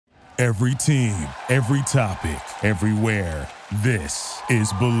Every team, every topic, everywhere. This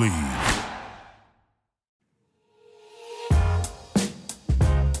is Believe.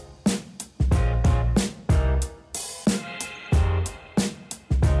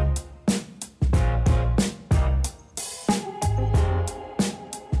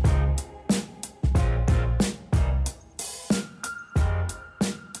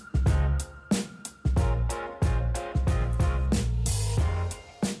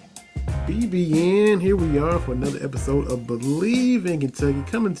 BBN, here we are for another episode of Believe in Kentucky,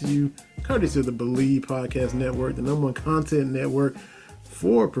 coming to you courtesy of the Believe Podcast Network, the number one content network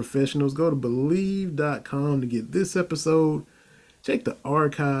for professionals. Go to Believe.com to get this episode. Check the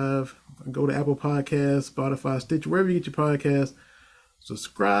archive. Go to Apple Podcasts, Spotify, Stitch, wherever you get your podcasts.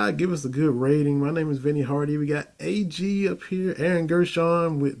 Subscribe, give us a good rating. My name is Vinny Hardy. We got AG up here, Aaron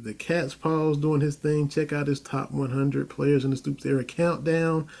Gershon with the Cat's Paws doing his thing. Check out his top 100 players in the Stoops Era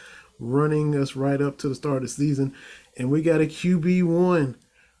countdown, running us right up to the start of the season. And we got a QB1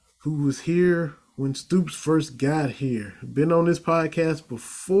 who was here when Stoops first got here. Been on this podcast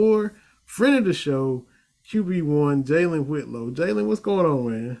before. Friend of the show, QB1, Jalen Whitlow. Jalen, what's going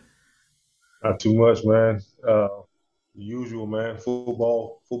on, man? Not too much, man. The usual, man.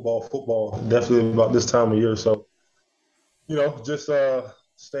 Football. Definitely about this time of year. So, just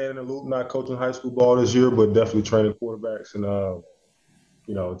staying in the loop, not coaching high school ball this year, but definitely training quarterbacks and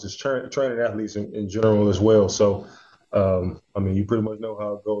just training athletes in general as well. So, you pretty much know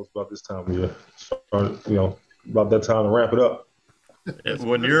how it goes about this time of year. About that time to ramp it up.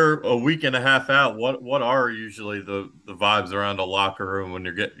 When you're a week and a half out, what are usually the vibes around a locker room when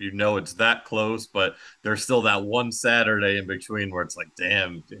it's that close, but there's still that one Saturday in between where it's like,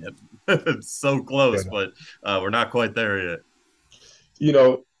 damn, it's so close, but we're not quite there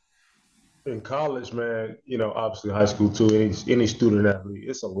yet. In college, man, obviously high school too, any student athlete,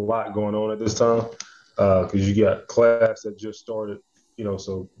 it's a lot going on at this time because you got class that just started,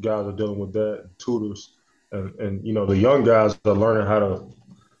 so guys are dealing with that, tutors, and the young guys are learning how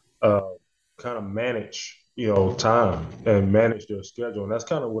to kind of manage, time and manage their schedule. And that's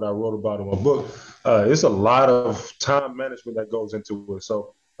kind of what I wrote about in my book. It's a lot of time management that goes into it.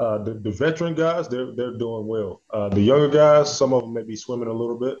 So the veteran guys, they're doing well. The younger guys, some of them may be swimming a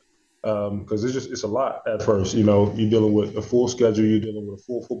little bit. Because it's a lot at first. You're dealing with a full schedule, you're dealing with a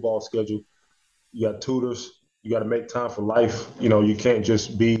full football schedule. You got tutors, you got to make time for life. You can't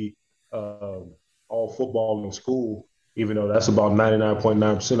just be all football in school, even though that's about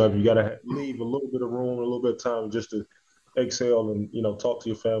 99.9% of it. You got to leave a little bit of room, a little bit of time just to exhale and talk to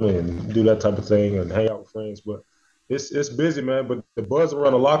your family and do that type of thing and hang out with friends. But it's busy, man. But the buzz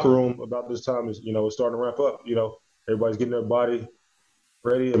around the locker room about this time is it's starting to ramp up. Everybody's getting their body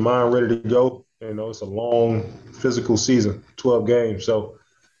ready and mind ready to go. It's a long physical season, 12 games. So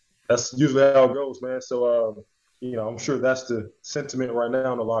that's usually how it goes, man. So, I'm sure that's the sentiment right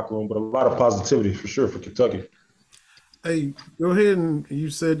now in the locker room, but a lot of positivity for sure for Kentucky. Hey, go ahead and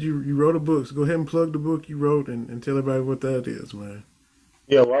you said you wrote a book. So go ahead and plug the book you wrote and tell everybody what that is, man.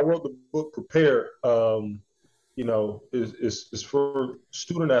 Yeah, well, I wrote the book Prepare. It's for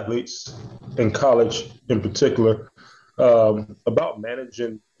student athletes in college in particular. About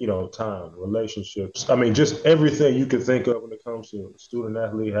managing, time, relationships. Just everything you can think of when it comes to student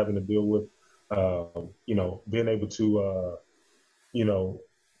athlete having to deal with, being able to,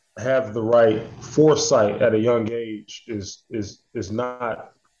 have the right foresight at a young age is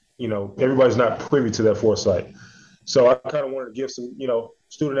not, everybody's not privy to that foresight. So I kind of wanted to give some,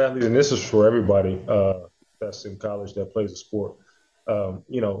 student athletes, and this is for everybody that's in college that plays a sport,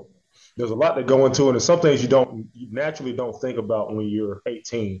 there's a lot that go into it, and some things you naturally don't think about when you're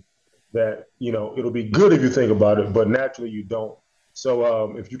 18. That it'll be good if you think about it, but naturally you don't.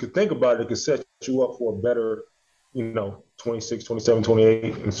 So if you could think about it, it could set you up for a better, 26, 27,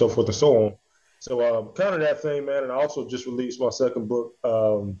 28, and so forth and so on. So kind of that thing, man. And I also just released my second book.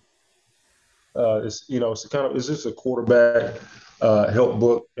 It's just a quarterback help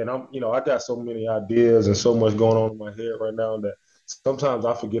book, and I got so many ideas and so much going on in my head right now that sometimes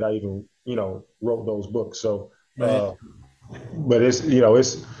I forget I even, wrote those books. So, but it's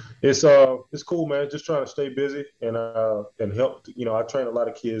cool, man. Just trying to stay busy and help. I train a lot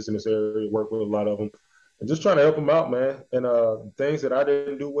of kids in this area, work with a lot of them, and just trying to help them out, man. And things that I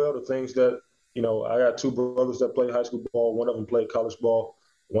didn't do well, the things that, I got two brothers that play high school ball. One of them played college ball.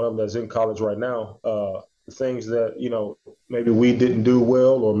 One of them that's in college right now. The things that, maybe we didn't do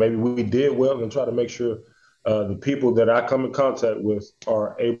well, or maybe we did well, and try to make sure the people that I come in contact with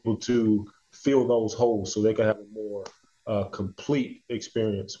are able to fill those holes so they can have a more complete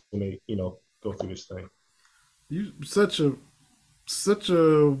experience when they, go through this thing. You such a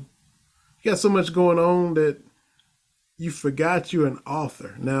you got so much going on that you forgot you're an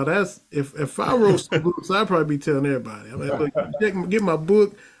author. Now that's if I wrote some books, I'd probably be telling everybody. I'm like, look, get my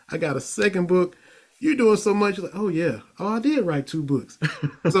book. I got a second book. You're doing so much. You're like, oh yeah, oh I did write 2 books.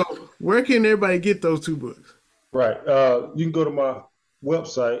 So where can everybody get those 2 books? Right. You can go to my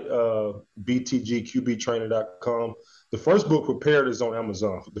website, btgqbtraining.com. The first book, Prepared, is on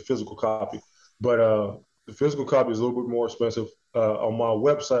Amazon, the physical copy. But the physical copy is a little bit more expensive. On my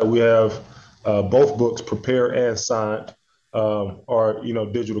website, we have both books, Prepared and Signed, are,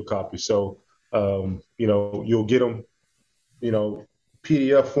 digital copies. So, you'll get them,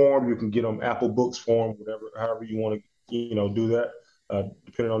 PDF form. You can get them Apple Books form, however you want to, do that,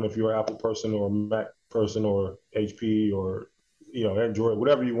 depending on if you're an Apple person or a Mac person or HP or, Android,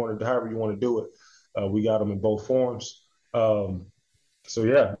 however you want to do it. We got them in both forms. So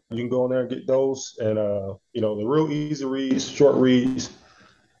yeah, you can go in there and get those. And, the real easy reads, short reads,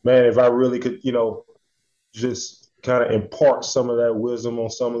 man, if I really could, just kind of impart some of that wisdom on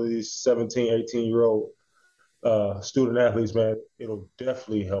some of these 17, 18-year-old student athletes, man, it'll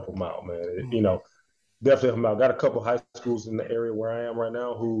definitely help them out, man. Definitely help them out. Got a couple high schools in the area where I am right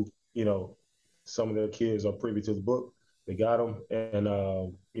now who, some of their kids are privy to the book. They got them, and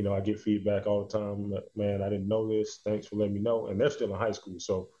I get feedback all the time. Man, I didn't know this. Thanks for letting me know. And they're still in high school,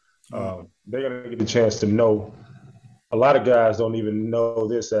 so they're gonna get the chance to know. A lot of guys don't even know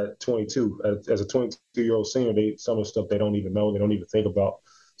this at 22. As a 22-year-old senior, some of the stuff they don't even know. They don't even think about.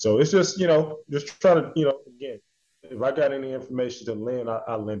 So it's just, just trying to, again, if I got any information to lend,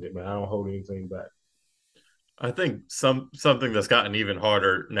 I lend it, man. I don't hold anything back. I think something that's gotten even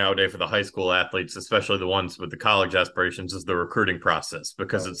harder nowadays for the high school athletes, especially the ones with the college aspirations, is the recruiting process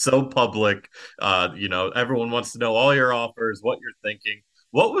because it's so public. Everyone wants to know all your offers, what you're thinking.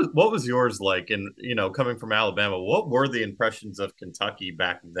 What was yours like? And coming from Alabama, what were the impressions of Kentucky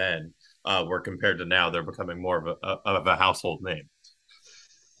back then? Where compared to now, they're becoming more of a household name.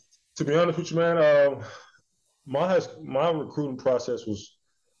 To be honest with you, man, my recruiting process was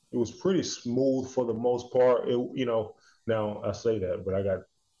pretty smooth for the most part. Now I say that, but I got,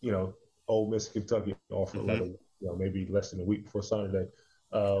 Ole Miss, Kentucky offered maybe less than a week before signing day,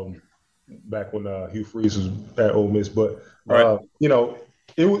 back when Hugh Freeze was at Ole Miss. But right.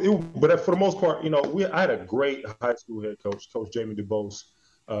 But for the most part, I had a great high school head coach, Coach Jamie DuBose,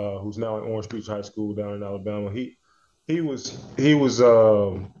 who's now at Orange Beach High School down in Alabama. He was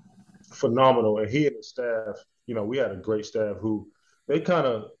phenomenal, and he and the staff, we had a great staff who they kind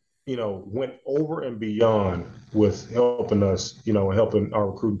of, went over and beyond with helping us, and helping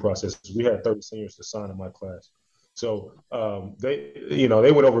our recruiting process. We had 30 seniors to sign in my class. So they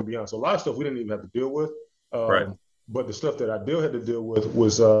went over and beyond. So a lot of stuff we didn't even have to deal with. Right. But the stuff that I did have to deal with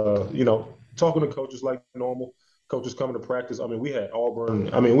was, talking to coaches like normal. Coaches coming to practice. I mean, we had Auburn.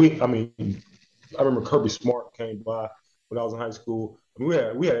 I remember Kirby Smart came by when I was in high school. I mean,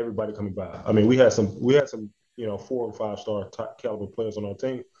 we had everybody coming by. I mean, we had some 4 and 5 star top caliber players on our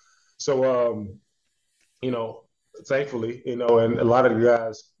team. So, thankfully, and a lot of the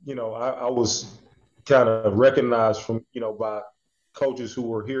guys, I was kind of recognized from, by coaches who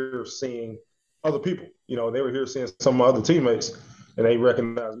were here seeing other people. They were here seeing some of my other teammates, and they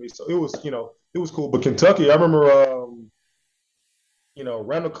recognized me. So it was cool. But Kentucky, I remember,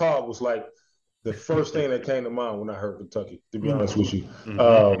 Randall Cobb was like the first thing that came to mind when I heard Kentucky, to be honest with you.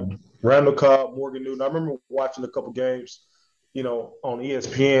 Mm-hmm. Randall Cobb, Morgan Newton. I remember watching a couple games, on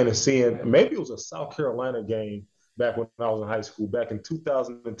ESPN and seeing, maybe it was a South Carolina game back when I was in high school, back in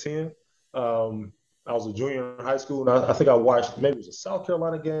 2010. I was a junior in high school, and I think I watched, maybe it was a South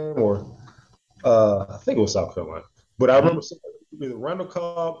Carolina game, or I think it was South Carolina. But I remember either Randall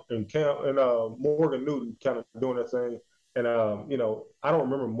Cobb and Morgan Newton kind of doing their thing. And, I don't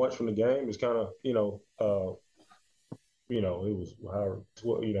remember much from the game. It's kind of, it was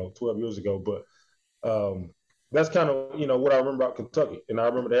 12 years ago. But that's kind of, what I remember about Kentucky. And I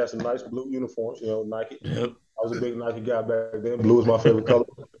remember they had some nice blue uniforms, Nike. Yep. I was a big Nike guy back then. Blue was my favorite color.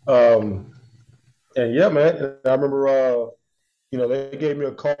 And, yeah, man, I remember, they gave me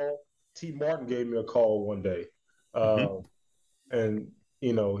a call. T. Martin gave me a call one day. And,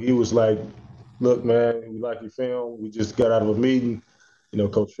 he was like, look, man, we like your film. We just got out of a meeting.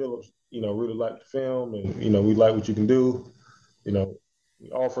 Coach Phillips, really liked the film, and, we like what you can do. We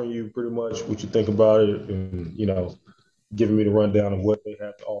offering you pretty much what you think about it, and, giving me the rundown of what they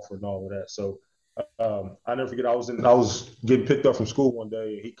have to offer and all of that. So I never forget, I was getting picked up from school one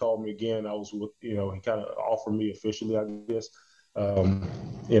day, and he called me again. I was, he kind of offered me officially, I guess. And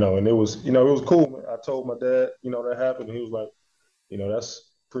it was cool. I told my dad, that happened, and he was like,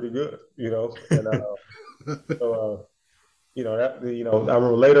 that's pretty good, and I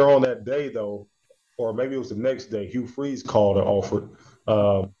remember later on that day though, or maybe it was the next day, Hugh Freeze called and offered,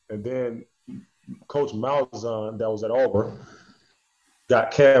 and then Coach Malzahn that was at Auburn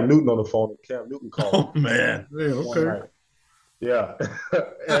got Cam Newton on the phone, and Cam Newton called Oh man. Yeah, one okay. night. Yeah,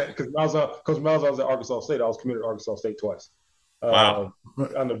 because Coach Malzahn was at Arkansas State. I was committed to Arkansas State twice. Uh,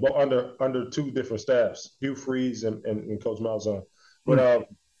 Wow. under two different staffs, Hugh Freeze and Coach Malzahn. But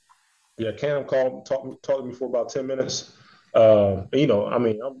yeah, Cam called, talked to me for about 10 minutes. I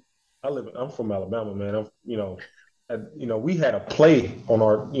mean, I'm from Alabama, man. We had a play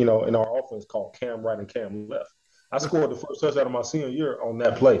on in our offense called Cam Right and Cam Left. I scored the first touchdown of my senior year on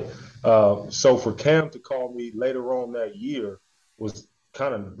that play. So for Cam to call me later on that year was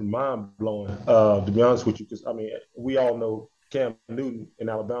kind of mind blowing, to be honest with you, because I mean, we all know Cam Newton in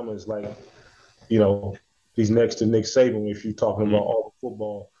Alabama is like, he's next to Nick Saban if you're talking about all the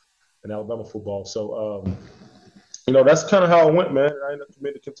football and Alabama football. So, that's kind of how it went, man. I ended up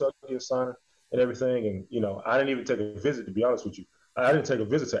committing to Kentucky and signing and everything. And, I didn't even take a visit, to be honest with you. I didn't take a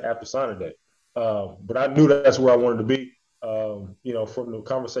visit to after signing day. But I knew that's where I wanted to be, from the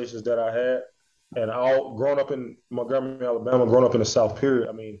conversations that I had. And growing up in Montgomery, Alabama, growing up in the South period,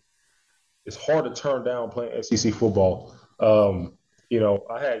 I mean, it's hard to turn down playing SEC football.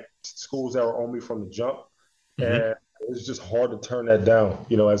 I had schools that were on me from the jump, and it was just hard to turn that down.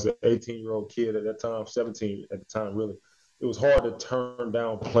 As an 18-year-old kid at that time, 17 at the time, really, it was hard to turn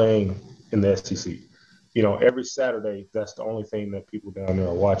down playing in the SEC. Every Saturday, that's the only thing that people down there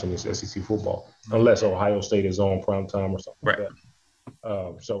are watching is SEC football, unless Ohio State is on prime time or something like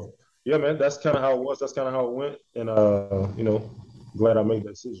that. So, yeah, man, that's kind of how it was. That's kind of how it went, and glad I made that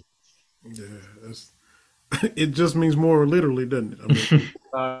decision. Yeah, it just means more literally, doesn't it?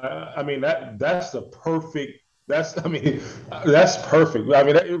 I mean that's the perfect. That's perfect. I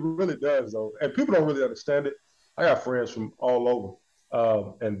mean, it really does though, and people don't really understand it. I got friends from all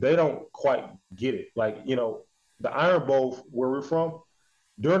over, and they don't quite get it. Like the Iron Bowl where we're from.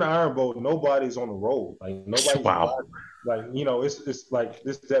 During the Iron Bowl, nobody's on the road. Like nobody's Wow. like it's like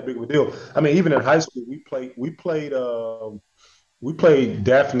this is that big of a deal. I mean, even in high school, we played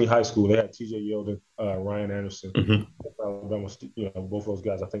Daphne High School. They had T.J. Yeldon, Ryan Anderson, Alabama. Both those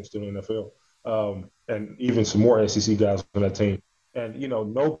guys I think still in the NFL, and even some more SEC guys on that team. And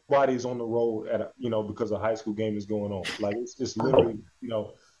nobody's on the road because a high school game is going on. Like it's literally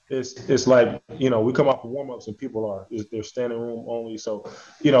it's like we come off of warm ups and people they're standing room only. So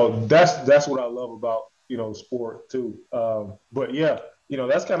that's what I love about sport too. But yeah,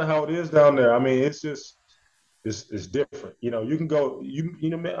 that's kind of how it is down there. I mean, it's just. It's different. You can go.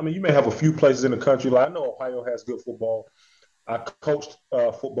 I mean, you may have a few places in the country. Like I know Ohio has good football. I coached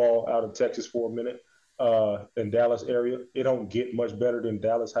football out of Texas for a minute in Dallas area. It don't get much better than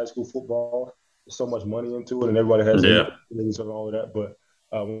Dallas high school football. There's so much money into it, and everybody has and all of that. But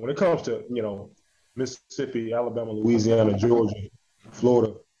when it comes to Mississippi, Alabama, Louisiana, Georgia,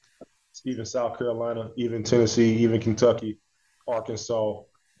 Florida, even South Carolina, even Tennessee, even Kentucky, Arkansas.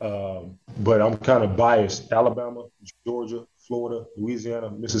 But I'm kind of biased. Alabama, Georgia, Florida,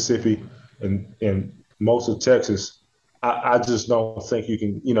 Louisiana, Mississippi, and most of Texas. I just don't think you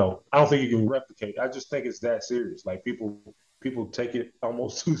can. I don't think you can replicate. I just think it's that serious. Like people take it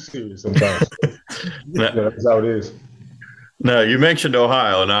almost too serious sometimes. That's how it is. No, you mentioned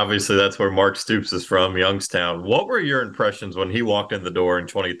Ohio, and obviously that's where Mark Stoops is from, Youngstown. What were your impressions when he walked in the door in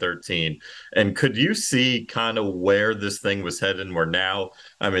 2013? And could you see kind of where this thing was headed? And where now,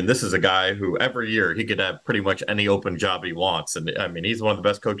 I mean, this is a guy who every year he could have pretty much any open job he wants. And I mean, he's one of the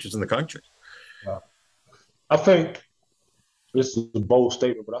best coaches in the country. I think this is a bold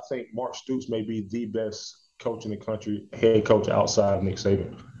statement, but I think Mark Stoops may be the best coach in the country, head coach outside of Nick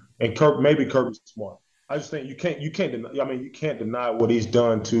Saban, and maybe Kirby Smart. I just think you can't deny. I mean, you can't deny what he's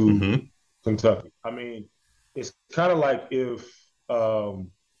done to Kentucky. I mean, it's kind of like if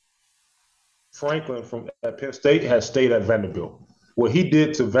Franklin at Penn State had stayed at Vanderbilt. What he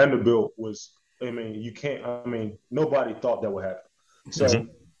did to Vanderbilt was, I mean, nobody thought that would happen. So,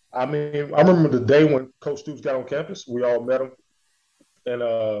 I mean, I remember the day when Coach Stoops got on campus. We all met him, and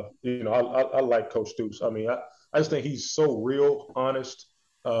I like Coach Stoops. I mean, I just think he's so real, honest.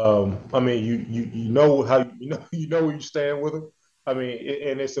 I mean, you know how you know where you stand with him. I mean,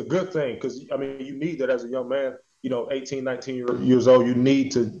 and it's a good thing because I mean, you need that as a young man. 18, 19 years old, you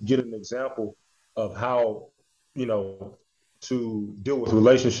need to get an example of how to deal with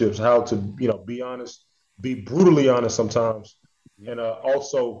relationships, how to be honest, be brutally honest sometimes, and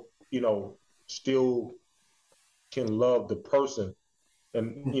also still can love the person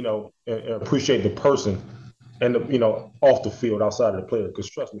and and appreciate the person and off the field outside of the player. Because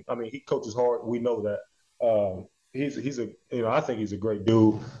trust me, I mean he coaches hard. We know that. he's a I think he's a great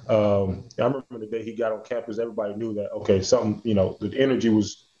dude. I remember the day he got on campus, everybody knew that something the energy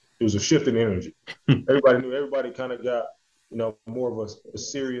was it was a shift in energy. Everybody kind of got more of a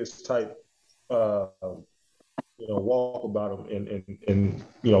serious type uh, walk about him and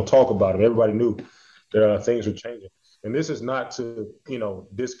talk about him. Everybody knew that things were changing, and this is not to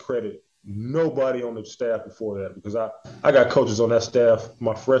discredit nobody on the staff before that, because I got coaches on that staff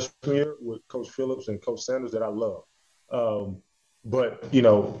my freshman year with Coach Phillips and Coach Sanders that I love. But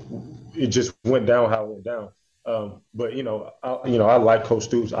it just went down how it went down. But I like Coach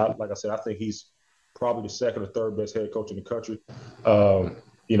Stoops. Like I said, I think he's probably the second or third best head coach in the country.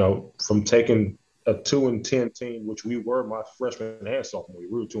 From taking a 2-10 team, which we were my freshman and sophomore year,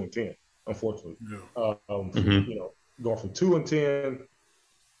 we were 2-10, unfortunately. Yeah. Going from 2-10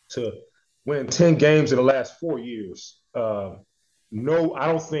 to winning 10 games in the last 4 years. No, I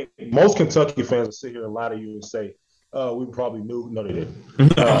don't think most Kentucky fans will sit here and lie to you and say, we probably knew. No, they didn't.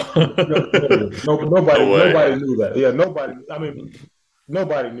 Nobody knew that. Yeah, nobody. I mean,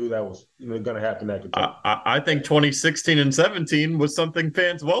 nobody knew that was going to happen at Kentucky. I think 2016 and 17 was something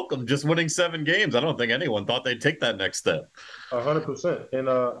fans welcomed, just winning 7 games. I don't think anyone thought they'd take that next step. 100%. And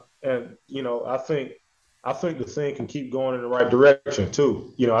I think the thing can keep going in the right direction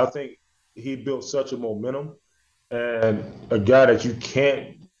too. I think he built such a momentum, and a guy that you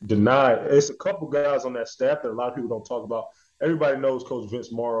can't deny. It's a couple guys on that staff that a lot of people don't talk about. Everybody knows Coach Vince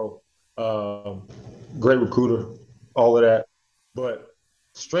Morrow, great recruiter, all of that. But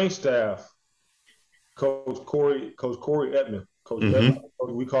strength staff, Coach Corey Edmond, Coach Edmond,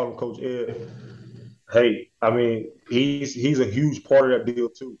 we call him Coach Ed. Hey, I mean, he's a huge part of that deal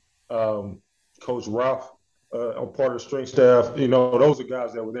too. Coach Ralph, on part of the strength staff, those are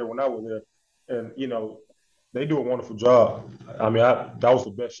guys that were there when I was there, and they do a wonderful job. I mean, that was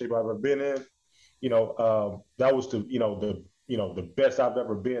the best shape I've ever been in. That was the best I've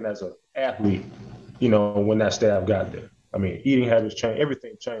ever been as an athlete. When that staff got there. I mean, eating habits changed,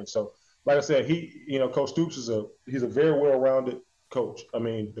 everything changed. So, like I said, Coach Stoops he's a very well-rounded coach. I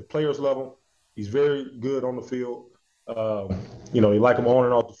mean, the players love him. He's very good on the field. You like him on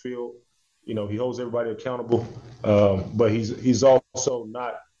and off the field. He holds everybody accountable. But he's also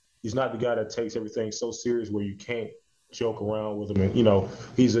not. He's not the guy that takes everything so serious where you can't joke around with him. And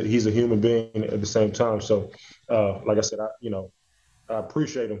he's a human being at the same time. So, like I said, I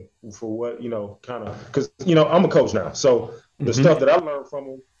appreciate him for what kind of, because I'm a coach now, so the stuff that I learned from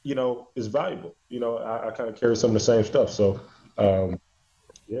him, is valuable. I kind of carry some of the same stuff. So,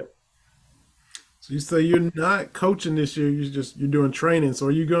 yeah. So you say you're not coaching this year; you're doing training. So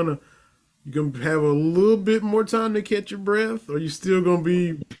are you gonna have a little bit more time to catch your breath, or are you still gonna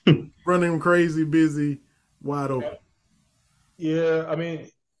be running crazy, busy, wide open? Yeah, I mean,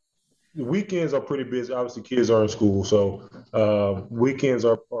 the weekends are pretty busy. Obviously, kids are in school, so weekends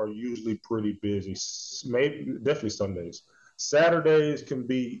are usually pretty busy. Maybe definitely Sundays. Saturdays can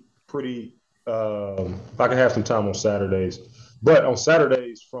be pretty. I can have some time on Saturdays, but on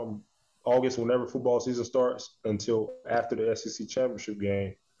Saturdays from August, whenever football season starts, until after the SEC championship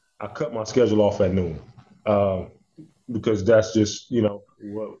game, I cut my schedule off at noon, because that's just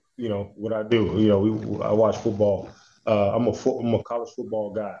what I do. I watch football. I'm a college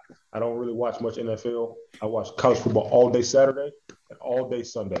football guy. I don't really watch much NFL. I watch college football all day Saturday and all day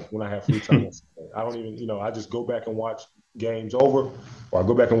Sunday when I have free time on Sunday. I don't even, I just go back and watch games over, or I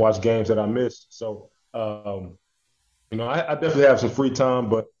go back and watch games that I missed. So, I definitely have some free time,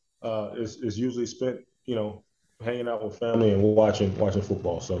 but it's usually spent, hanging out with family and watching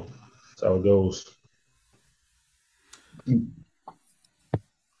football. So that's how it goes.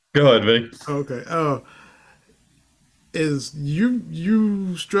 Go ahead, Vinny. Okay. Is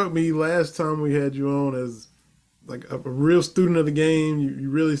you struck me last time we had you on as like a real student of the game.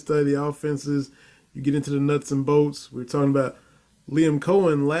 You really study the offenses. You get into the nuts and bolts. We were talking about Liam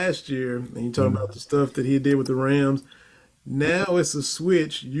Cohen last year, and you talking about the stuff that he did with the Rams. Now it's a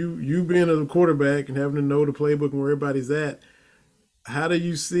switch. You being a quarterback and having to know the playbook and where everybody's at. How do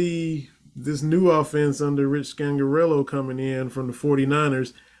you see this new offense under Rich Scangarello coming in from the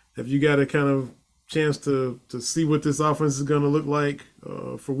 49ers? Have you got a kind of chance to see what this offense is going to look like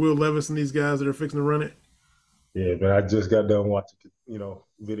for Will Levis and these guys that are fixing to run it? Yeah, man, I just got done watching,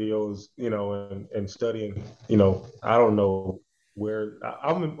 videos, and studying, I don't know where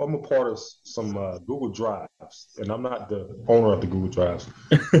I'm a part of some Google Drives, and I'm not the owner of the Google Drives.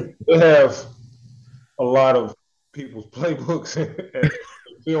 They have a lot of people's playbooks and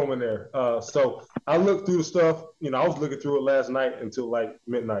film in there. So I looked through the stuff, I was looking through it last night until like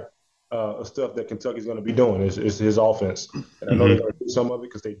midnight. Stuff that Kentucky's going to be doing is his offense. And I know they're going to do some of it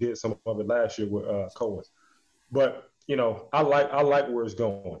because they did some of it last year with Cohen. But I like where it's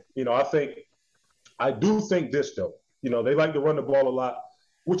going. I do think this though. They like to run the ball a lot,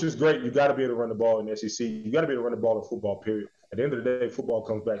 which is great. You got to be able to run the ball in the SEC. You got to be able to run the ball in football. Period. At the end of the day, football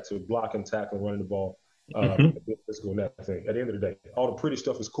comes back to blocking, tackling, running the ball. Physical and everything. At the end of the day, all the pretty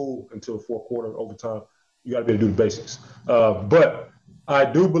stuff is cool until the fourth quarter, overtime. You got to be able to do the basics. But I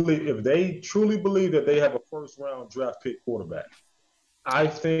do believe if they truly believe that they have a first-round draft pick quarterback, I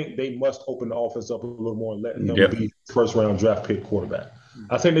think they must open the offense up a little more and let him be first-round draft pick quarterback.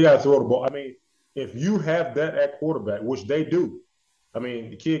 I think they got to throw the ball. I mean, if you have that at quarterback, which they do, I mean,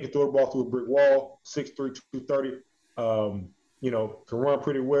 the kid can throw the ball through a brick wall, 6'3", 230, can run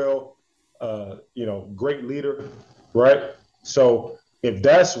pretty well, great leader, right? So if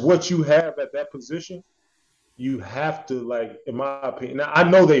that's what you have at that position, you have to, like, in my opinion, now I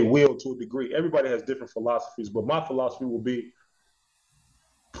know they will to a degree. Everybody has different philosophies, but my philosophy will be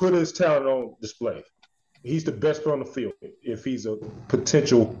put his talent on display. He's the best player on the field if he's a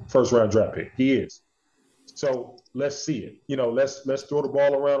potential first-round draft pick. He is. So let's see it. Let's throw the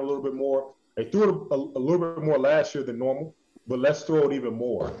ball around a little bit more. They threw it a little bit more last year than normal, but let's throw it even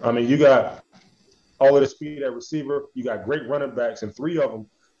more. I mean, you got all of the speed at receiver. You got great running backs, and three of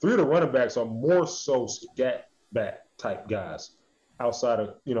the running backs are more so scat back type guys outside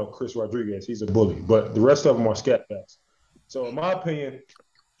of, Chris Rodriguez. He's a bully, but the rest of them are scat backs. So in my opinion,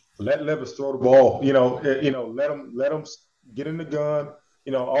 let Levis throw the ball. Let him get in the gun.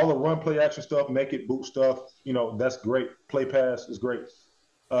 All the run, play, action stuff, make it, boot stuff. That's great. Play pass is great.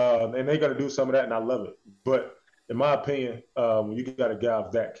 And they're going to do some of that, and I love it. But in my opinion, when you got a guy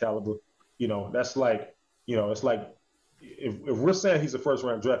of that caliber, that's like, it's like if we're saying he's a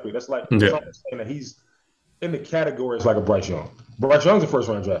first-round draft pick, that's like saying that he's in the category as like a Bryce Young. Bryce Young's a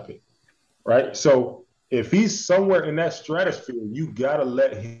first-round draft pick, right? So if he's somewhere in that stratosphere, you got to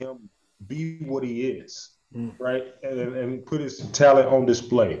let him be what he is, right? And put his talent on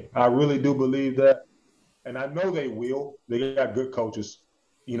display. I really do believe that. And I know they will. They got good coaches.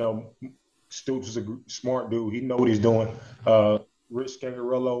 Stoops is a smart dude. He know what he's doing. Rich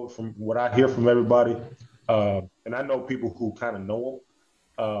Scangarello, from what I hear from everybody, and I know people who kind of know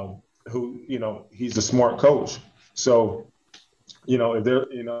him, he's a smart coach. So, if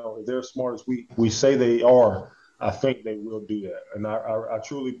they're as smart as we say they are, I think they will do that. And I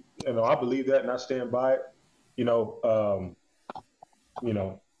truly, I believe that, and I stand by it.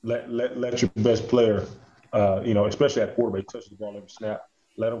 Let your best player, especially at quarterback, touch the ball every snap.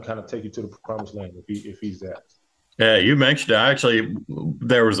 Let him kind of take you to the promised land if he's that. Yeah, you mentioned it. Actually,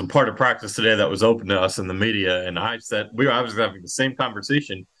 there was a part of practice today that was open to us in the media, and I said I was having the same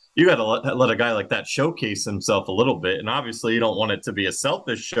conversation. You got to let a guy like that showcase himself a little bit, and obviously, you don't want it to be a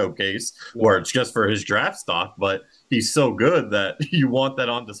selfish showcase where it's just for his draft stock. But he's so good that you want that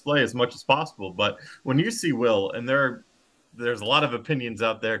on display as much as possible. But when you see Will, and there's a lot of opinions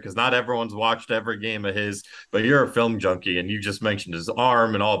out there because not everyone's watched every game of his, but you're a film junkie, and you just mentioned his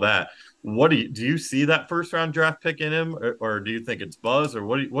arm and all that. What do you see that first round draft pick in him, or do you think it's buzz, or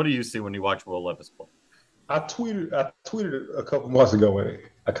what do you see when you watch Will Levis play? I tweeted a couple months ago, and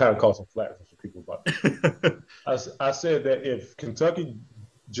I kind of caught some flack from some people about it. I said that if Kentucky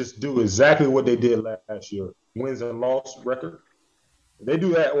just do exactly what they did last year, wins and loss record, if they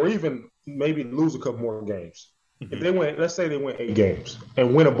do that, or even maybe lose a couple more games. If they win, let's say they win 8 games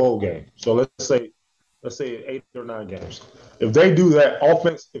and win a bowl game. So let's say 8 or 9 games. If they do that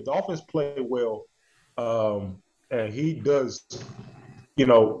if the offense play well, and he does,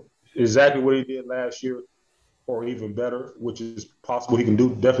 exactly what he did last year, or even better, which is possible, he can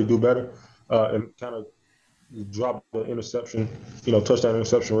definitely do better, and kind of drop the interception, touchdown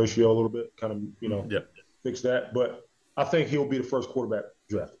interception ratio a little bit, kind of, fix that. But I think he'll be the first quarterback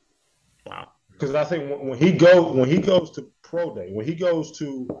drafted. Wow. Because I think when he goes to pro day, when he goes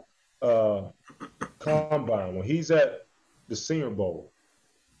to combine, when he's at the Senior Bowl,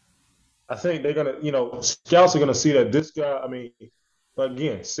 I think they're gonna, scouts are gonna see that this guy. I mean,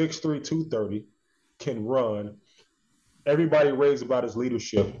 again, 6'3", 230, can run. Everybody raves about his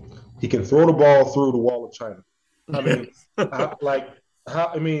leadership. He can throw the ball through the wall of China. I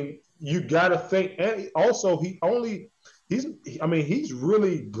mean, you got to think. And also, he's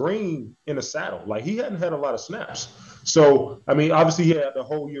really green in the saddle. Like, he hadn't had a lot of snaps. So, I mean, obviously he had the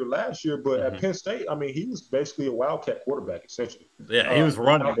whole year last year, but at Penn State, I mean, he was basically a wildcat quarterback, essentially. Yeah, he was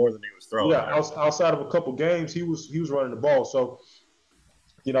running more than he was throwing. Yeah, outside of a couple games, he was running the ball. So,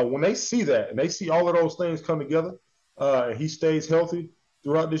 when they see that and they see all of those things come together, and he stays healthy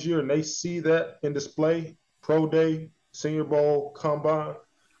throughout this year, and they see that in display, pro day, Senior Bowl, combine,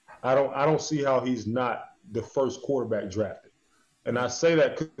 I don't see how he's not the first quarterback drafted. And I say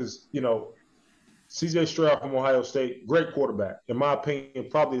that because, C.J. Stroud from Ohio State, great quarterback. In my opinion,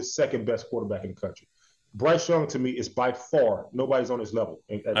 probably the second best quarterback in the country. Bryce Young, to me, is by far nobody's on his level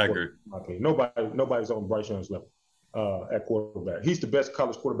at I quarterback. agree. In my opinion, nobody's on Bryce Young's level at quarterback. He's the best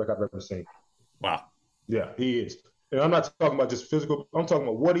college quarterback I've ever seen. Wow. Yeah, he is. And I'm not talking about just physical. I'm talking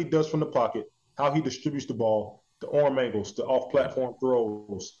about what he does from the pocket, how he distributes the ball, the arm angles, the off-platform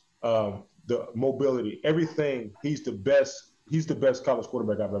throws, the mobility, everything. He's the best. He's the best college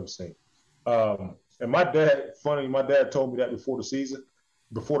quarterback I've ever seen. And my dad told me that before the season,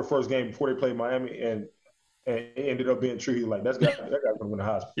 before the first game, before they played Miami, and it ended up being true. He's like, that guy's going to win the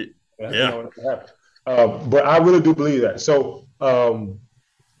Heisman. Yeah. You know, it happened. But I really do believe that. So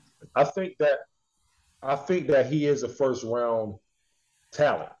I think that he is a first round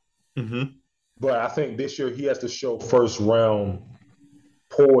talent. Mm-hmm. But I think this year he has to show first round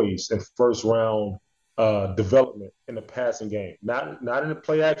poise and first round development in the passing game, not in the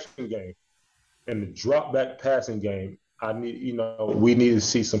play action game. In the drop back passing game, we need to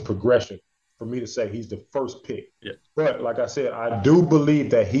see some progression for me to say he's the first pick. Yeah. But like I said, I do believe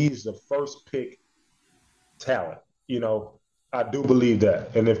that he's the first pick talent. I do believe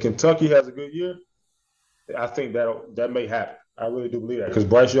that. And if Kentucky has a good year, I think that may happen. I really do believe that because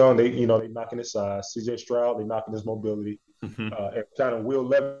Bryce Young, they knocking his size. C.J. Stroud, they knocking his mobility. Mm-hmm. And kind of Will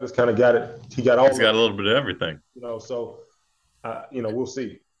Levis kind of got it. He's got a little bit of everything. So we'll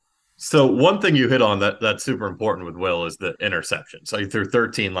see. So one thing you hit on that's super important with Will is the interception. So he threw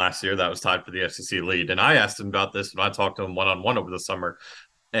 13 last year. That was tied for the SEC lead. And I asked him about this when I talked to him one-on-one over the summer.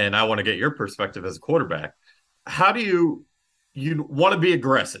 And I want to get your perspective as a quarterback. How do you want to be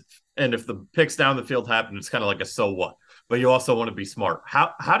aggressive? And if the picks down the field happen, it's kind of like a so what. But you also want to be smart.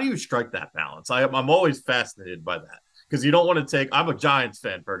 How do you strike that balance? I'm always fascinated by that. Because you don't want to I'm a Giants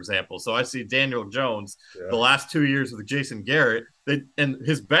fan, for example. So I see Daniel Jones the last 2 years with Jason Garrett. And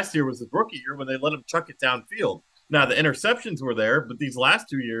his best year was the rookie year when they let him chuck it downfield. Now, the interceptions were there, but these last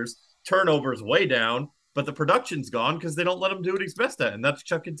 2 years, turnovers way down, but the production's gone because they don't let him do what he's best at, and that's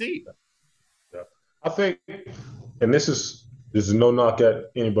chuck it deep. Yeah. I think, and this is no knock at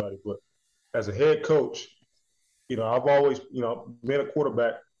anybody, but as a head coach, I've always, being a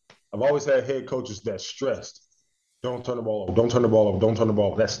quarterback, I've always had head coaches that stressed. Don't turn the ball over. Don't turn the ball over. Don't turn the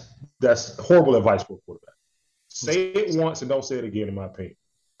ball over. That's horrible advice for a quarterback. Say it once and don't say it again, in my opinion.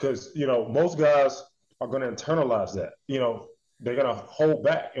 Because, most guys are going to internalize that. They're going to hold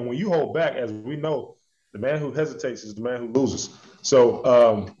back. And when you hold back, as we know, the man who hesitates is the man who loses.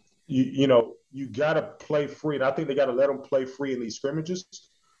 So, you got to play free. And I think they got to let them play free in these scrimmages.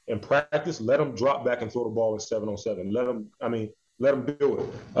 In practice, let them drop back and throw the ball in 7-on-7. Let them do it.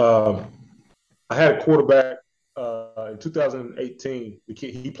 I had a quarterback in 2018, the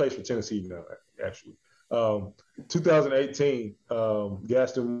kid, he plays for Tennessee now, actually. 2018,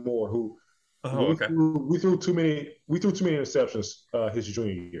 Gaston Moore, who we threw too many interceptions his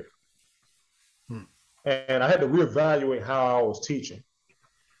junior year, and I had to reevaluate how I was teaching.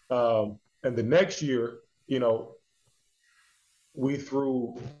 And the next year, we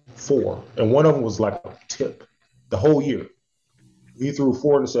threw 4, and one of them was like a tip. The whole year, we threw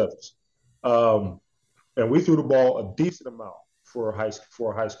 4 interceptions. And we threw the ball a decent amount for a high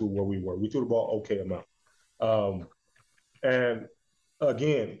school where we were. We threw the ball okay amount. And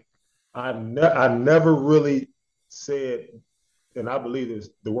again, I never really said, and I believe this,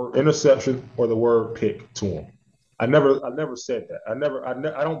 the word interception or the word pick to him. I never said that.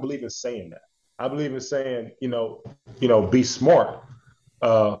 I don't believe in saying that. I believe in saying, be smart.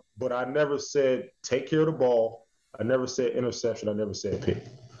 But I never said take care of the ball. I never said interception. I never said pick.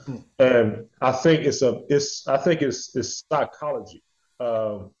 And I think it's psychology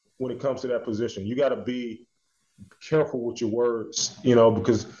when it comes to that position. You got to be careful with your words,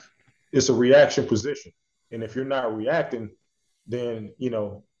 because it's a reaction position. And if you're not reacting, then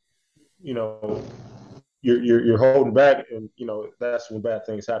you're holding back, and that's when bad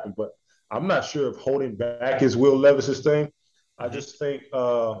things happen. But I'm not sure if holding back is Will Levis's thing. I just think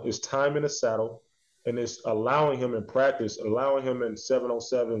it's time in the saddle. And it's allowing him in practice, allowing him in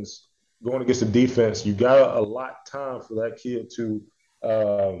 7-on-7s, going against the defense. You got to allot time for that kid to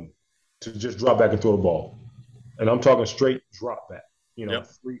just drop back and throw the ball. And I'm talking straight drop back,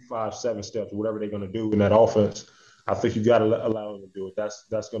 3, 5, 7 steps, whatever they're going to do in that offense. I think you got to allow him to do it.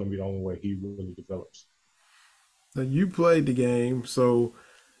 That's going to be the only way he really develops. Now, you played the game, so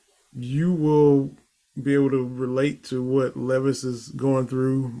you will be able to relate to what Levis is going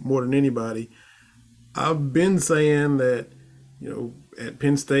through more than anybody. I've been saying that, at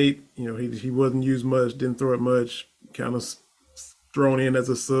Penn State, he wasn't used much, didn't throw it much, kind of thrown in as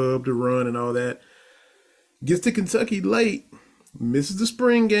a sub to run and all that. Gets to Kentucky late, misses the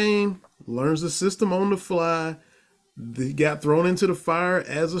spring game, learns the system on the fly. He got thrown into the fire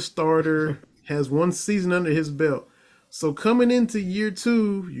as a starter, has one season under his belt. So coming into year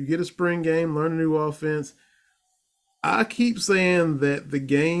 2, you get a spring game, learn a new offense. I keep saying that the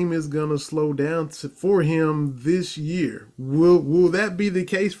game is going to slow down for him this year. Will that be the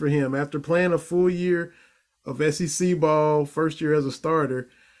case for him after playing a full year of SEC ball, first year as a starter?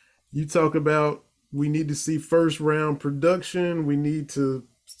 You talk about we need to see first round production. We need to,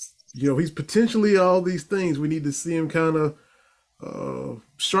 he's potentially all these things. We need to see him kind of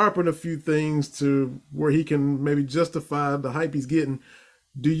sharpen a few things to where he can maybe justify the hype he's getting.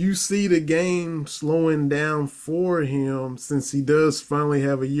 Do you see the game slowing down for him since he does finally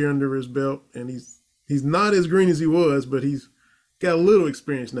have a year under his belt and he's not as green as he was, but he's got a little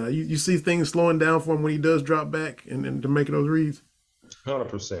experience now? You see things slowing down for him when he does drop back and to make those reads?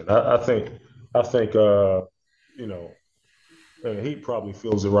 100%. I think and he probably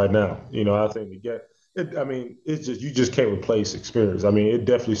feels it right now. I think it's just you just can't replace experience. It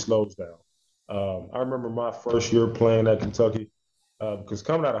definitely slows down. I remember my first year playing at Kentucky. Because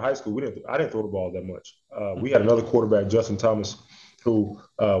coming out of high school, I didn't throw the ball that much. We had another quarterback, Justin Thomas, who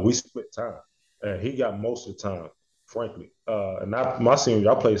we split time, and he got most of the time, frankly. And my senior year,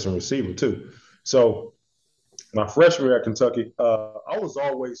 I played some receiver too. So my freshman year at Kentucky, I was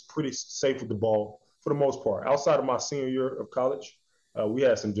always pretty safe with the ball for the most part. Outside of my senior year of college, we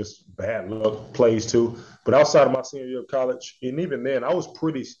had some just bad luck plays too. But outside of my senior year of college, and even then, I was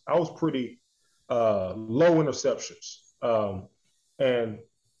pretty low interceptions. And,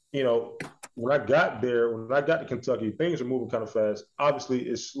 when I got to Kentucky, things were moving kind of fast. Obviously,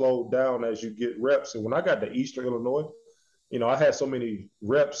 it slowed down as you get reps. And when I got to Eastern Illinois, I had so many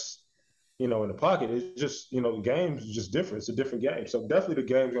reps, in the pocket. It's just, the game's just different. It's a different game. So definitely the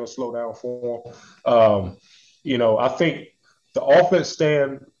game's going to slow down for him. I think the offense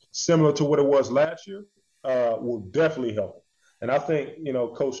staying similar to what it was last year will definitely help him. And I think,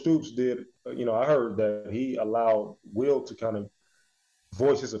 Coach Stoops did, I heard that he allowed Will to kind of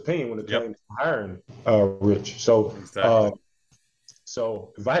voice his opinion when it came to hiring Rich. So, exactly.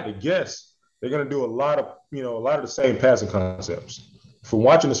 So if I had to guess, they're going to do a lot of the same passing concepts. From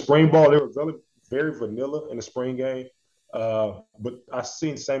watching the spring ball, they were very, very vanilla in the spring game. But I've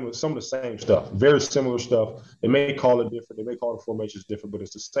seen some of the same stuff, very similar stuff. They may call it different. They may call the formations different, but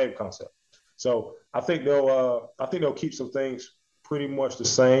it's the same concept. So I think they'll keep some things pretty much the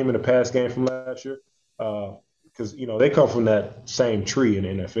same in the pass game from last year. Because they come from that same tree in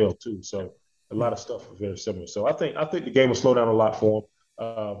the NFL too, so a lot of stuff is very similar. So I think the game will slow down a lot for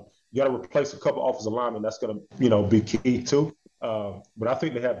them. You got to replace a couple offensive linemen. That's going to be key too. But I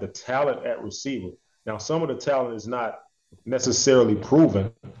think they have the talent at receiver. Now, some of the talent is not necessarily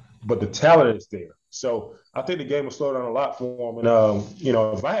proven, but the talent is there. So I think the game will slow down a lot for him. And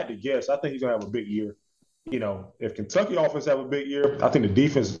if I had to guess, I think he's going to have a big year. If Kentucky offense have a big year, I think the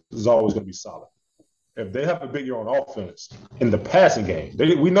defense is always going to be solid. If they have a big year on offense in the passing game,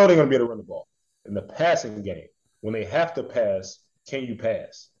 we know they're going to be able to run the ball. In the passing game, when they have to pass, can you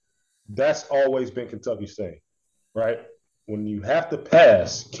pass? That's always been Kentucky's thing, right? When you have to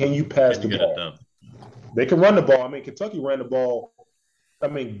pass, can you pass the ball? They can run the ball. Kentucky ran the ball.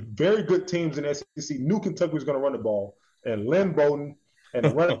 Very good teams in the SEC knew Kentucky was going to run the ball. And Lynn Bowden and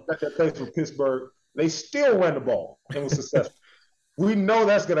the running back that plays for Pittsburgh, they still ran the ball and was successful. We know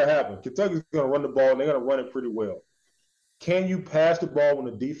that's going to happen. Kentucky's going to run the ball, and they're going to run it pretty well. Can you pass the ball when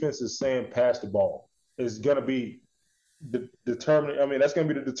the defense is saying pass the ball? It's going to be determining. That's going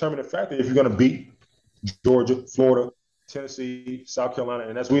to be the determining factor if you're going to beat Georgia, Florida, Tennessee, South Carolina.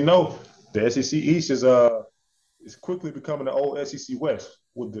 And as we know, the SEC East is quickly becoming the old SEC West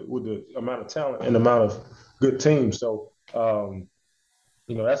with the amount of talent and the amount of good teams. So,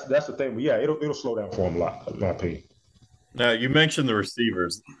 that's the thing. But, yeah, it'll slow down for them a lot, in my opinion. Now, you mentioned the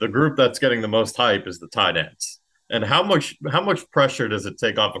receivers. The group that's getting the most hype is the tight ends. And how much pressure does it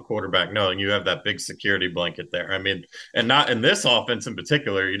take off a quarterback knowing you have that big security blanket there? And not in this offense in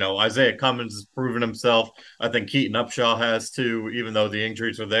particular. Isaiah Cummins has proven himself. I think Keaton Upshaw has too, even though the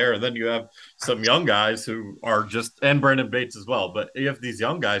injuries are there. And then you have some young guys who are and Brandon Bates as well. But you have these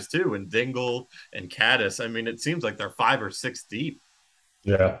young guys too, and Dingle and Caddis. It seems like they're 5 or 6 deep.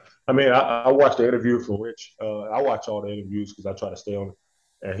 Yeah. I watched the interview from Rich. I watch all the interviews because I try to stay on it.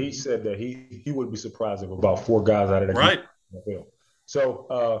 And he said that he wouldn't be surprised if about 4 guys out of that right. NFL.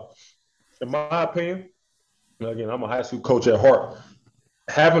 So, in my opinion, again, I'm a high school coach at heart.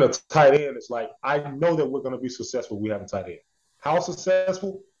 Having a tight end is like, I know that we're going to be successful if we have a tight end. How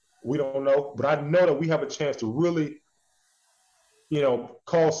successful, we don't know. But I know that we have a chance to really,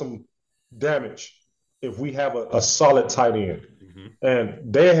 cause some damage if we have a solid tight end. Mm-hmm.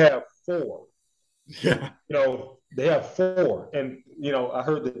 And they have 4. Yeah. They have 4. And, I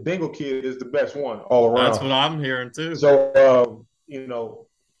heard the Dingle kid is the best one all around. That's what I'm hearing too. So,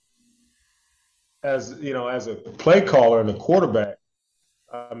 as a play caller and a quarterback,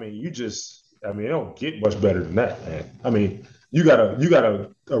 I mean, it don't get much better than that, man. I mean, you got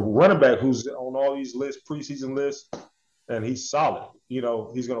a running back who's on all these lists, preseason lists, and he's solid.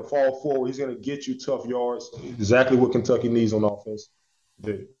 He's going to fall forward. He's going to get you tough yards. Exactly what Kentucky needs on offense.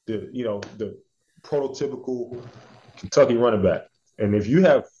 The prototypical Kentucky running back. And if you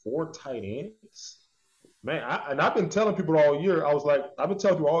have 4 tight ends, man, I've been telling people all year. I've been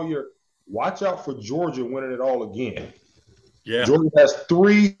telling people all year, watch out for Georgia winning it all again. Yeah. Georgia has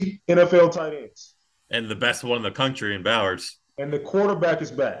 3 NFL tight ends. And the best one in the country in Bowers. And the quarterback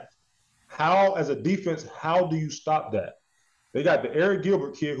is back. As a defense, how do you stop that? They got the Eric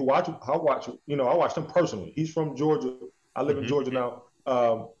Gilbert kid who I watched him personally. He's from Georgia. I live in Georgia now.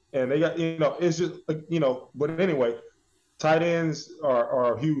 And they got, it's just, but anyway, tight ends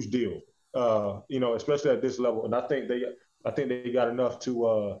are a huge deal, especially at this level. And I think they got enough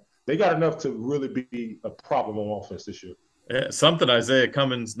to really be a problem on offense this year. Yeah, something Isaiah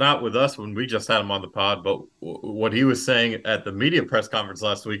Cummins, not with us when we just had him on the pod, but what he was saying at the media press conference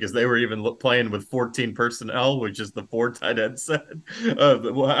last week is they were even playing with 14 personnel, which is the 4 tight end set.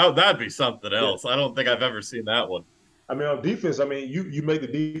 That'd be something else. Yeah. I don't think I've ever seen that one. I mean, on defense, you make the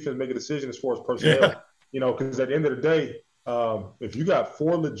defense make a decision as far as personnel, because at the end of the day, if you got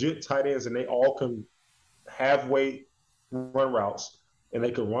 4 legit tight ends and they all can halfway run routes and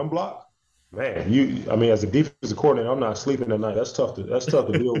they can run block, man, as a defensive coordinator, I'm not sleeping at night. That's tough to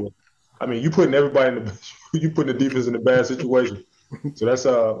deal with. I mean, you putting the defense in a bad situation. So that's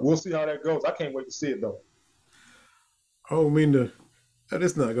we'll see how that goes. I can't wait to see it though. Oh,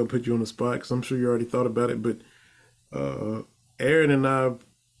 that's not gonna put you on the spot because I'm sure you already thought about it. But Aaron and I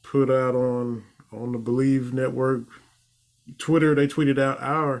put out on the Believe Network Twitter. They tweeted out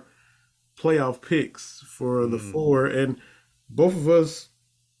our playoff picks for the 4, and both of us.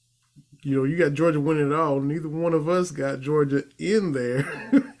 You got Georgia winning it all. Neither one of us got Georgia in there.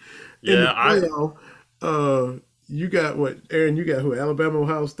 In the playoff. You got what, Aaron? You got who? Alabama,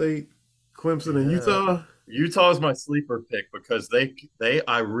 Ohio State, Clemson, and Utah? Utah is my sleeper pick because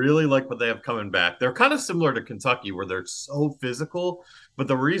I really like what they have coming back. They're kind of similar to Kentucky where they're so physical, but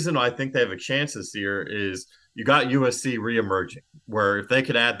the reason I think they have a chance this year is you got USC reemerging, where if they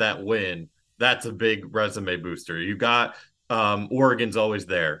could add that win, that's a big resume booster. You got Oregon's always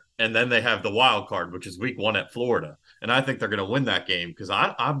there. And then they have the wild card, which is week 1 at Florida. And I think they're going to win that game because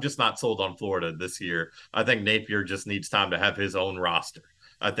I'm just not sold on Florida this year. I think Napier just needs time to have his own roster.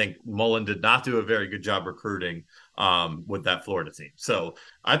 I think Mullen did not do a very good job recruiting with that Florida team. So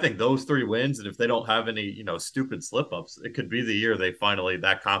I think those 3 wins, and if they don't have any, stupid slip-ups, it could be the year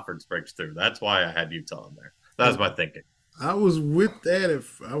that conference breaks through. That's why I had Utah in there. That was my thinking. I was with that.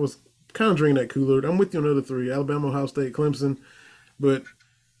 If I was kind of drinking that Kool-Aid. I'm with you on the other 3, Alabama, Ohio State, Clemson. But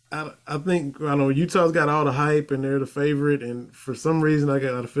I think Utah's got all the hype and they're the favorite, and for some reason I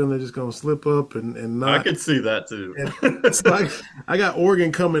got a feeling they're just gonna slip up and not. I could see that too. It's like I got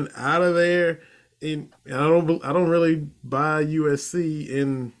Oregon coming out of there, and I don't really buy USC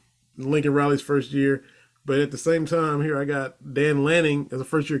in Lincoln Riley's first year, but at the same time here I got Dan Lanning as a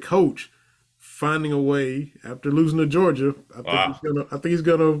first year coach finding a way after losing to Georgia. I think he's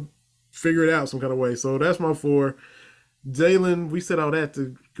gonna figure it out some kind of way. So that's my 4. Jalen, we said all that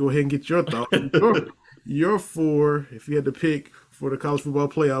to go ahead and get your thoughts. Your 4, if you had to pick for the college football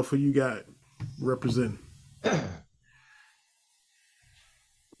playoff, who you got representing?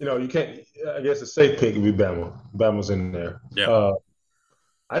 You can't. I guess a safe pick would be Bama. Bama's in there. Yeah.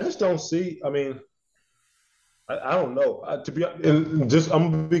 I just don't see. I don't know.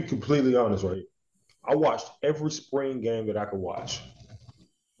 I'm gonna be completely honest right here. I watched every spring game that I could watch.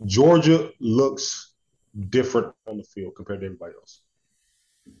 Georgia looks different on the field compared to everybody else.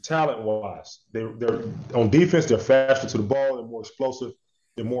 Talent-wise, they're on defense. They're faster to the ball. They're more explosive.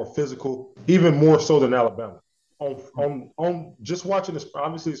 They're more physical, even more so than Alabama. On just watching this,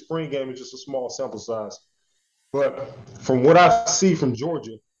 obviously the spring game is just a small sample size, but from what I see from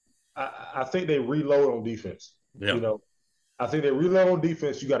Georgia, I think they reload on defense. Yeah. I think they reload on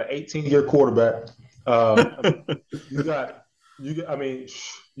defense. You got an 18-year quarterback. You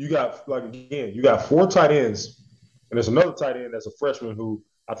got 4 tight ends, and there's another tight end that's a freshman who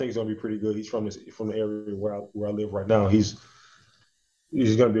I think is going to be pretty good. He's from the area where I live right now. He's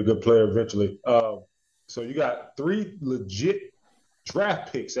going to be a good player eventually. So you got 3 legit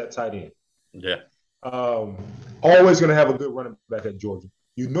draft picks at tight end. Yeah. Always going to have a good running back at Georgia.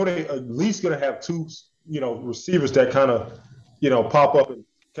 They at least going to have 2, receivers that kind of, pop up and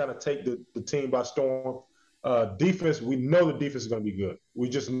kind of take the team by storm. Defense, we know the defense is going to be good. We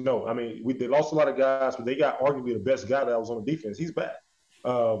just know. I mean, they lost a lot of guys, but they got arguably the best guy that was on the defense. He's back.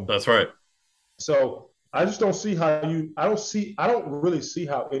 That's right. So I just don't see how you. I don't really see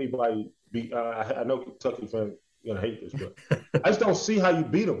how anybody beat. I know Kentucky fans gonna hate this, but I just don't see how you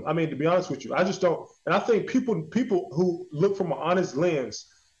beat them. I mean, to be honest with you, I just don't. And I think people who look from an honest lens,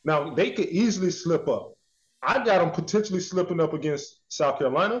 now they could easily slip up. I got them potentially slipping up against South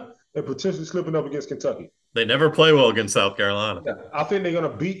Carolina and potentially slipping up against Kentucky. They never play well against South Carolina. Yeah, I think they're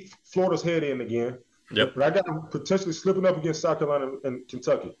gonna beat Florida's head in again. Yep. But I got them potentially slipping up against South Carolina and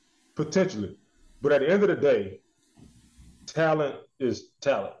Kentucky, potentially. But at the end of the day, talent is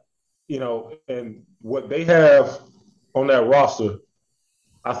talent, and what they have on that roster,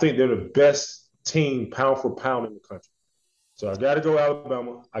 I think they're the best team pound for pound in the country. So I got to go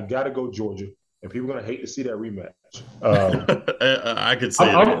Alabama. I got to go Georgia. And people are going to hate to see that rematch. I could see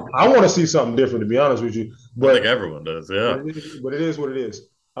it. I want to see something different, to be honest with you. But I think everyone does, yeah. But it is what it is.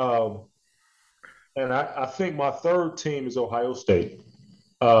 And I think my third team is Ohio State.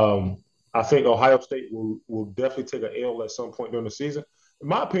 I think Ohio State will definitely take an L at some point during the season. In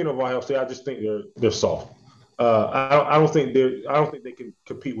my opinion of Ohio State, I just think they're soft. I don't think they can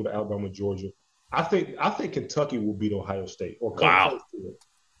compete with Alabama, Georgia. I think Kentucky will beat Ohio State or come close to it.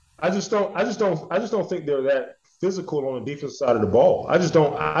 I just don't think they're that physical on the defensive side of the ball.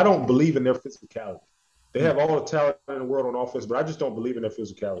 I don't believe in their physicality. They have all the talent in the world on offense, but I just don't believe in their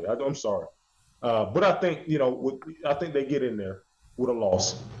physicality. I'm sorry. But I think, I think they get in there with a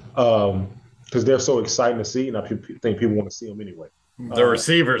loss because they're so exciting to see, and I think people want to see them anyway. The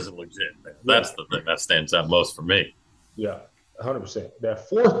receivers are legit, man. That's the thing that stands out most for me. Yeah, 100%. That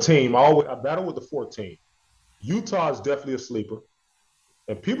fourth team, I battle with the fourth team. Utah is definitely a sleeper,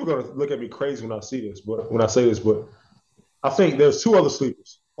 and people are going to look at me crazy when I say this, but I think there's two other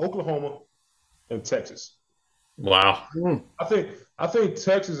sleepers: Oklahoma and Texas. Wow. I think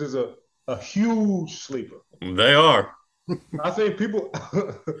Texas is a huge sleeper. They are. I think people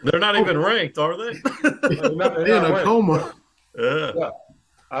they're not even ranked, are they? They're in a coma. Yeah.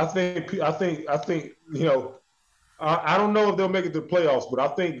 I think I don't know if they'll make it to the playoffs, but I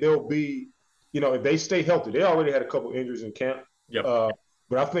think they'll be, if they stay healthy. They already had a couple injuries in camp. Yep.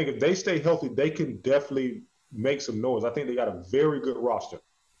 But I think if they stay healthy, they can definitely make some noise. I think they got a very good roster.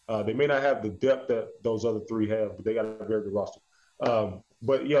 They may not have the depth that those other three have, but they got a very good roster.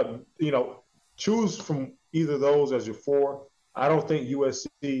 But yeah, choose from either of those as your four. I don't think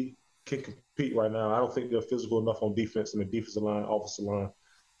USC can compete right now. I don't think they're physical enough on defense and the defensive line, offensive line.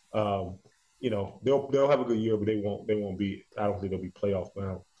 They'll have a good year, but they won't be. I don't think they'll be playoff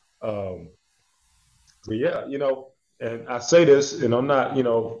bound. But yeah, and I say this, and I'm not,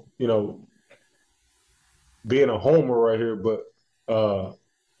 being a homer right here, but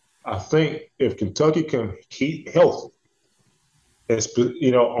I think if Kentucky can keep healthy,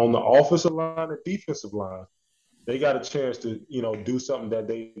 on the offensive line and defensive line, they got a chance to, do something that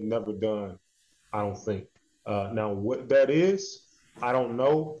they've never done, I don't think. Now, what that is, I don't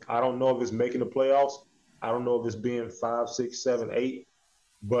know. I don't know if it's making the playoffs. I don't know if it's being 5, 6, 7, 8.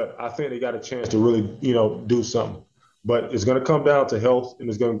 But I think they got a chance to really, do something. But it's going to come down to health, and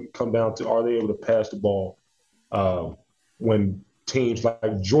it's going to come down to are they able to pass the ball when teams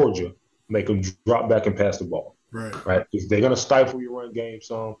like Georgia make them drop back and pass the ball. Right. If they're going to stifle your run game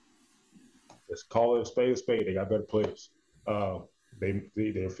some, let's call it a spade. They got better players. They're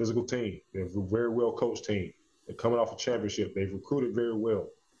a physical team. They're a very well coached team. They're coming off a championship. They've recruited very well.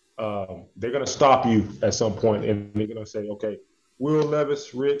 They're going to stop you at some point, and they're going to say, okay, Will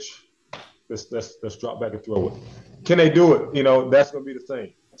Levis, Rich, let's drop back and throw it. Can they do it? That's going to be the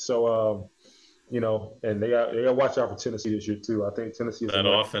thing. So, and they got to watch out for Tennessee this year too. I think Tennessee is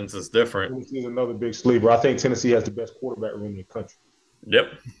offense is different. Tennessee is another big sleeper. I think Tennessee has the best quarterback room in the country.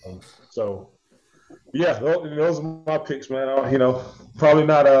 Yep. So, yeah, those are my picks, man. Probably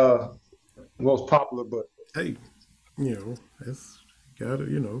not most popular, but hey, it's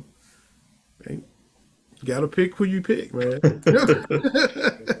gotta gotta pick who you pick, man.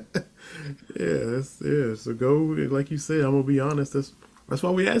 Yeah. So go, like you said. I'm gonna be honest. That's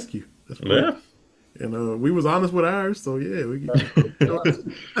why we ask you. Yeah. And we was honest with ours, so yeah.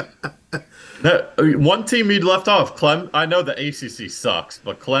 One team you'd left off, I know the ACC sucks,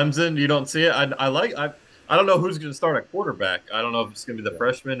 but Clemson, you don't see it. I don't know who's going to start at quarterback. I don't know if it's going to be the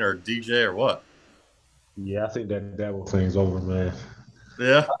freshman or DJ or what. Yeah, I think that Dabble thing's over, man.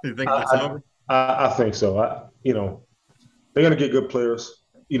 Yeah, you think it's over? I think so. They're going to get good players.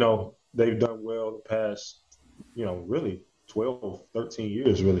 They've done well the past, really 12, 13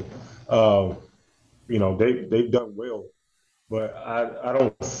 years, really. They've done well. but I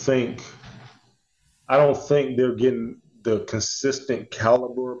don't think they're getting the consistent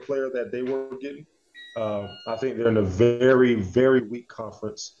caliber of player that they were getting. I think they're in a very, very weak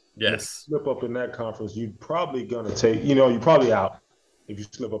conference. And if you Yes, slip up in that conference, you're probably gonna take, you're probably out if you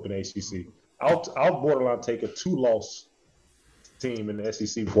slip up in the ACC. I'll borderline take a 2-loss team in the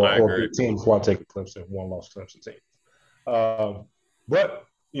SEC I or a agree. big team before I take a Clemson 1-loss Clemson team. But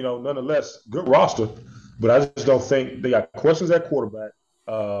nonetheless, good roster. But I just don't think they got questions at quarterback.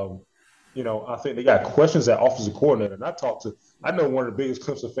 I think they got questions at offensive coordinator. And I know one of the biggest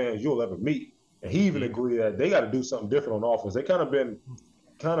Clemson fans you'll ever meet, and he even agreed that they got to do something different on offense. They kind of been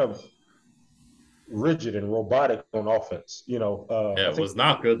kind of rigid and robotic on offense. Yeah, I it think was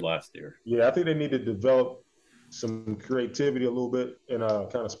not good last year. yeah, I think they need to develop some creativity a little bit and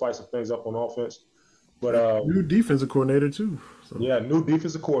kind of spice some things up on offense. But New defensive coordinator too. So. yeah, new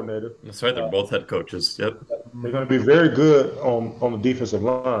defensive coordinator. That's right. They're both head coaches. Yep. They're going to be very good on the defensive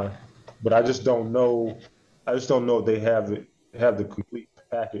line, but I just don't know. I just don't know if they have the complete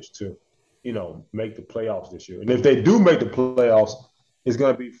package to, make the playoffs this year. And if they do make the playoffs, it's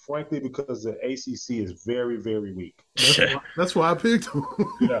going to be frankly because the ACC is very, very weak. That's why I picked them.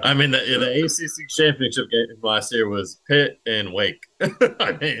 Yeah. I mean, the ACC championship game last year was Pitt and Wake.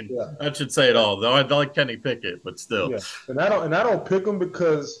 I mean, Yeah. that should say it all. Though I like Kenny Pickett, but still. Yeah, and I don't pick them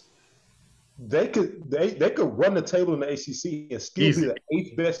because they could run the table in the ACC and still Easy. be the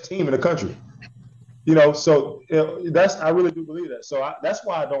 8th best team in the country. So I really do believe that. So that's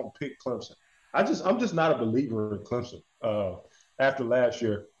why I don't pick Clemson. I'm just not a believer in Clemson after last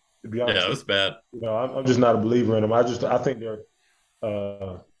year. To be honest, Yeah, it was bad. I'm just not a believer in them. I think they're,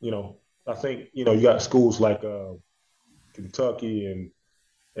 I think you got schools like Kentucky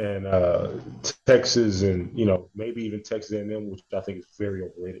and Texas and maybe even Texas A&M, which I think is very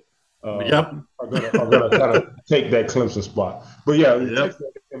overrated. Yep. Are gonna kind of take that Clemson spot. But yeah, Yep.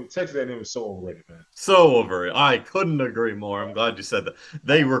 Texas A&M is so overrated, man. So over it. I couldn't agree more. I'm glad you said that.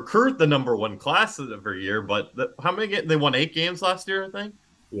 They recruit the number one class every year, but how many games? They won 8 games last year, I think.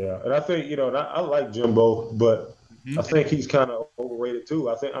 Yeah, and I think and I like Jimbo, but I think he's kind of overrated too.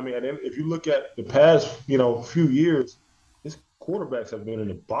 If you look at the past few years, his quarterbacks have been in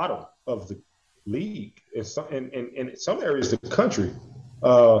the bottom of the league in some areas of the country.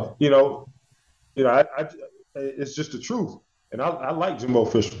 It's just the truth, and I like Jimbo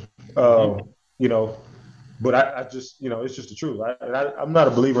Fisher. But I just it's just the truth. I'm not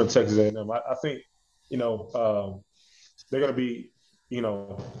a believer in Texas A&M. I think they're going to be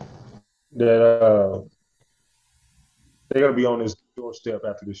that they're going to be on this doorstep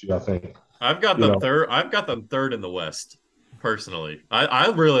after this year. I think I've got them third. I've got them third in the West. Personally,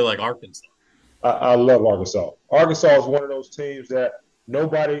 I really like Arkansas. I love Arkansas. Arkansas is one of those teams that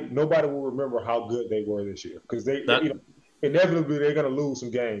nobody will remember how good they were this year because inevitably they're going to lose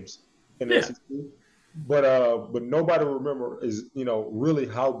some games in the SEC. But nobody will remember is really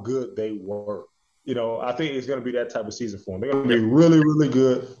how good they were. I think it's going to be that type of season for them. They're going to be really, really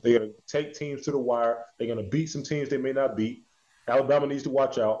good. They're going to take teams to the wire. They're going to beat some teams they may not beat. Alabama needs to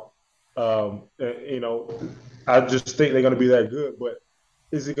watch out. I just think they're going to be that good. But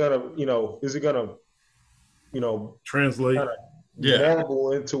is it going to translate?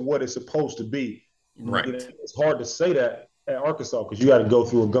 marble into what it's supposed to be. Right. It's hard to say that at Arkansas because you got to go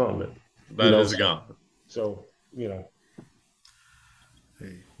through a gauntlet. That is a gauntlet. So,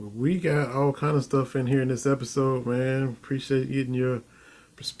 Hey, we got all kind of stuff in here in this episode, man. Appreciate getting your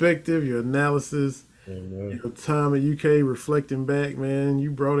perspective, your analysis, your time at UK reflecting back, man. You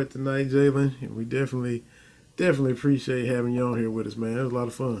brought it tonight, Jalen, and we definitely appreciate having you on here with us, man. It was a lot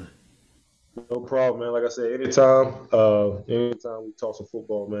of fun. No problem, man. Like I said, anytime we talk some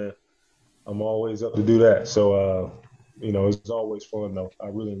football, man, I'm always up to do that. So, it's always fun, though. I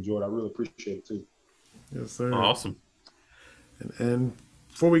really enjoy it. I really appreciate it, too. Yes, sir. Awesome. And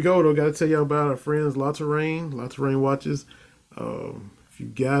before we go, though, got to tell you about our friends, La Terrain watches. If you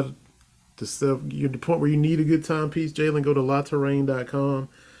got you're at the point where you need a good timepiece, Jalen, go to laterrain.com.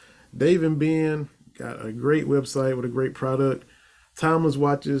 Dave and Ben got a great website with a great product. Timeless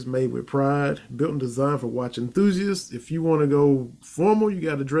watches made with pride, built and designed for watch enthusiasts. If you want to go formal, you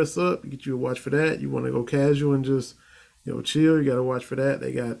got to dress up. Get you a watch for that. You want to go casual and just chill, you got a watch for that.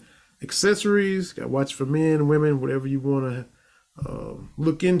 They got accessories, got watch for men, women, whatever you want to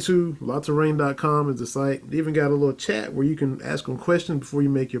look into. LaTerrain.com is the site. They even got a little chat where you can ask them questions before you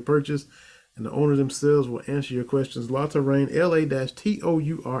make your purchase, and the owners themselves will answer your questions. LaTerrain,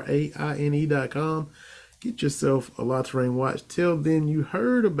 LA-TOURAINE.com. Get yourself a La Terrain watch. Tell them you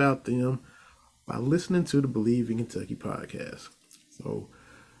heard about them by listening to the Believe in Kentucky podcast. So,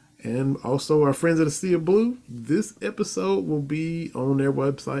 And also our friends at A Sea of Blue. This episode will be on their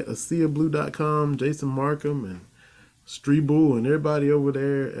website, aseaofblue.com. Jason Markham and Streebull and everybody over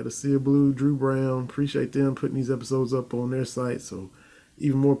there at A Sea of Blue, Drew Brown. Appreciate them putting these episodes up on their site so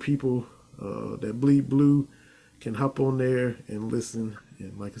even more people that bleed blue can hop on there and listen.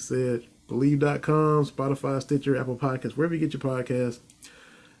 And like I said, Believe.com, Spotify, Stitcher, Apple Podcasts, wherever you get your podcasts.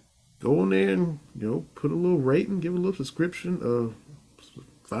 Go on there and, put a little rating, give a little subscription,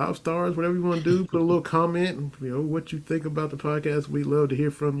 5 stars, whatever you want to do. Put a little comment, what you think about the podcast. We'd love to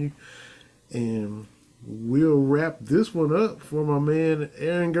hear from you. And we'll wrap this one up for my man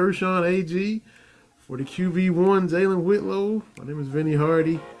Aaron Gershon, AG. For the QB1, Jalen Whitlow, my name is Vinny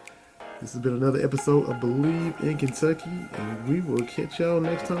Hardy. This has been another episode of Believe in Kentucky, and we will catch y'all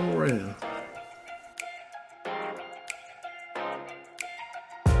next time around.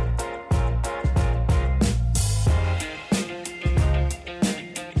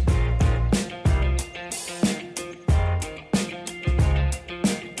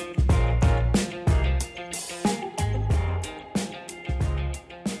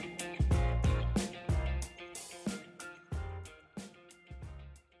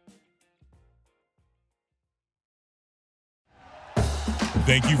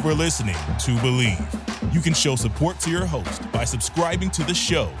 Thank you for listening to Believe. You can show support to your host by subscribing to the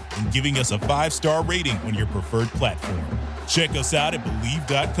show and giving us a 5-star rating on your preferred platform. Check us out at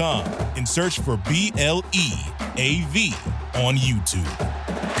Believe.com and search for BLEAV on YouTube.